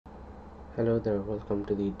Hello there, welcome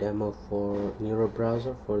to the demo for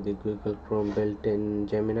NeuraBrowser for the Google Chrome built-in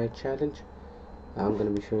Gemini challenge. I'm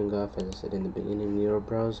going to be showing off, as I said in the beginning,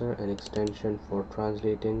 NeuraBrowser, an extension for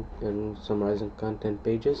translating and summarizing content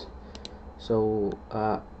pages. So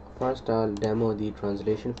first I'll demo the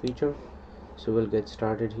translation feature. So we'll get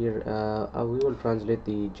started here. We will translate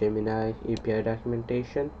the Gemini API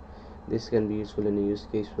documentation. This can be useful in a use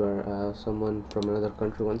case where someone from another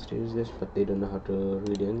country wants to use this but they don't know how to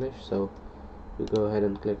read English. So we go ahead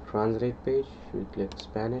and click translate page. We click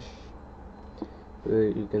Spanish.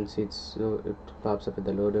 You can see it pops up at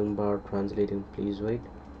the loading bar, translating, please wait.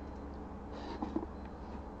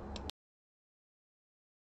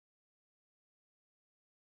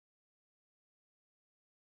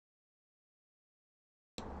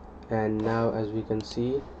 And now, as we can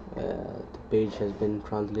see, the page has been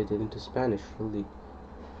translated into Spanish fully.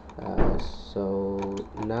 So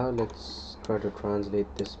now let's try to translate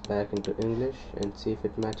this back into English and see if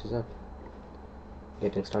it matches up.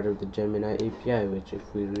 Getting started with the Gemini API, which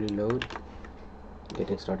if we reload,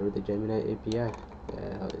 getting started with the Gemini API,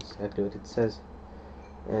 exactly what it says.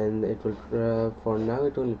 And it will for now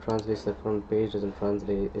it only translates the front page, doesn't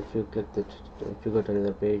translate. If you go to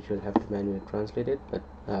another page, you'll have to manually translate it, but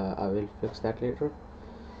I will fix that later.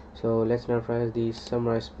 So let's now try the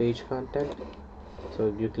summarize page content. So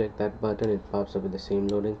if you click that button, it pops up with the same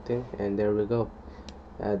loading thing, and there we go.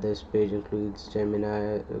 This page includes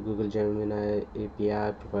Google Gemini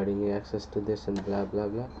API providing you access to this and blah blah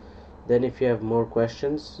blah. Then if you have more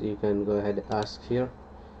questions, you can go ahead and ask here.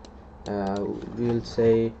 We'll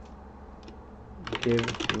say, give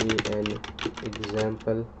me an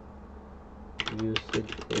example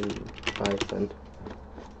usage in Python.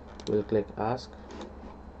 We'll click ask.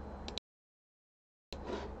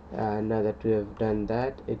 Now that we have done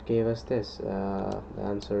that, it gave us this. The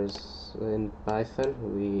answer is in Python.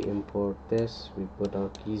 We import this, we put our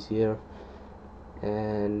keys here,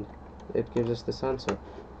 and it gives us this answer.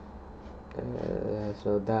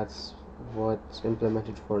 So that's what's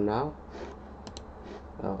implemented for now.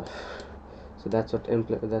 So that's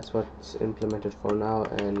what's implemented for now,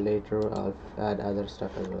 and later I'll add other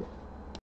stuff as well.